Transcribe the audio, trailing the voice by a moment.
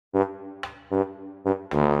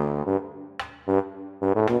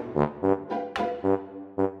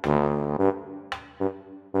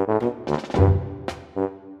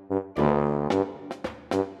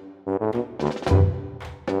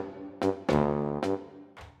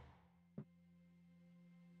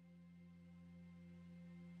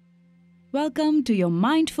welcome to your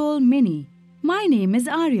Mindful Mini. My name is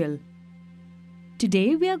Ariel.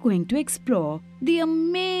 Today we are going to explore the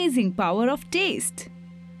amazing power of taste.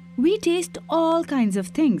 We taste all kinds of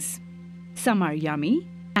things. Some are yummy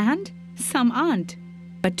and some aren't.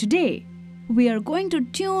 But today we are going to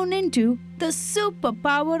tune into the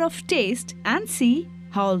superpower of taste and see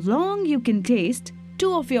how long you can taste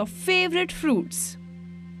two of your favorite fruits.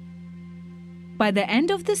 By the end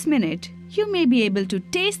of this minute, you may be able to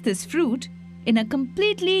taste this fruit in a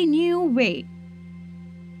completely new way.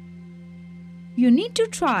 You need to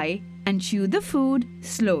try and chew the food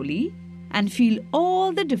slowly and feel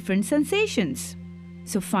all the different sensations.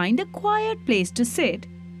 So find a quiet place to sit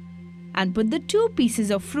and put the two pieces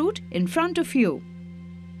of fruit in front of you.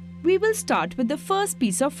 We will start with the first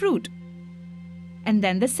piece of fruit and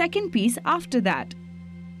then the second piece after that.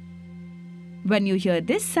 When you hear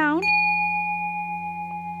this sound,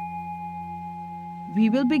 we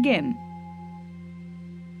will begin.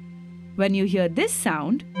 When you hear this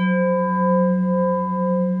sound,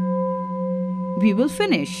 we will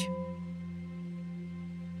finish.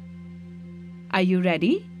 Are you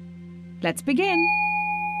ready? Let's begin.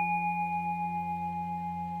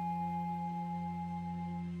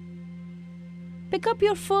 Pick up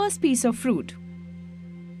your first piece of fruit.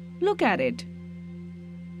 Look at it.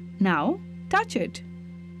 Now, touch it.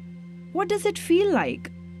 What does it feel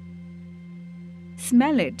like?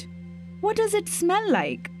 Smell it. What does it smell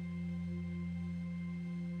like?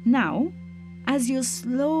 Now, as you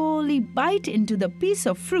slowly bite into the piece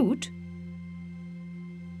of fruit,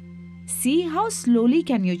 see how slowly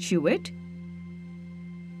can you chew it?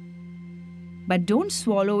 But don't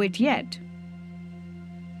swallow it yet.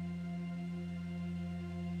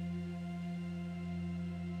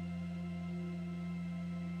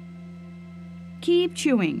 Keep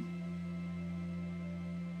chewing.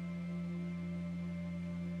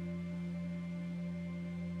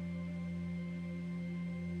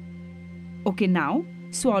 Okay, now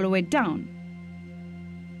swallow it down.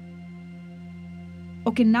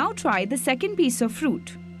 Okay, now try the second piece of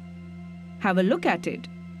fruit. Have a look at it.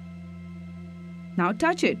 Now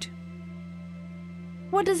touch it.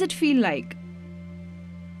 What does it feel like?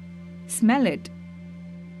 Smell it.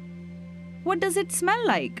 What does it smell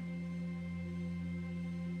like?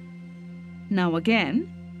 Now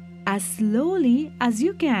again, as slowly as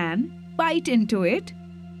you can, bite into it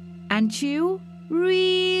and chew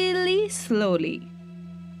really slowly.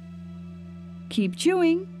 Keep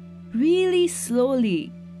chewing really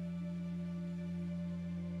slowly.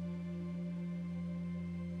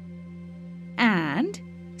 And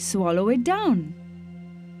swallow it down.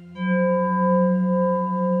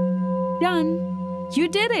 Done. You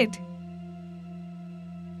did it.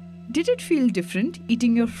 Did it feel different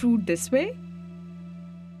eating your fruit this way?